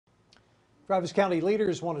Travis County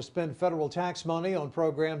leaders want to spend federal tax money on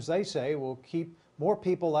programs they say will keep more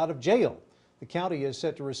people out of jail. The county is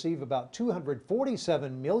set to receive about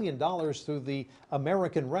 $247 million through the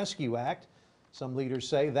American Rescue Act. Some leaders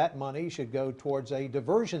say that money should go towards a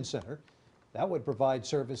diversion center that would provide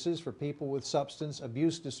services for people with substance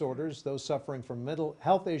abuse disorders, those suffering from mental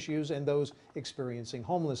health issues, and those experiencing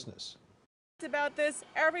homelessness. About this,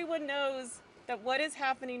 everyone knows that what is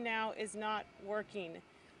happening now is not working.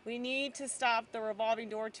 We need to stop the revolving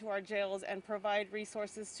door to our jails and provide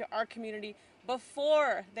resources to our community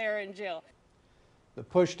before they're in jail. The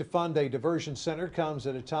push to fund a diversion center comes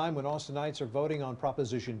at a time when Austinites are voting on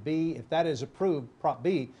Proposition B. If that is approved, Prop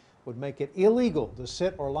B would make it illegal to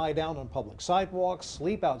sit or lie down on public sidewalks,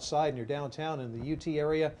 sleep outside near downtown in the UT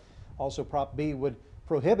area. Also, Prop B would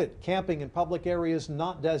prohibit camping in public areas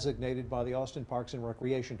not designated by the Austin Parks and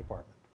Recreation Department.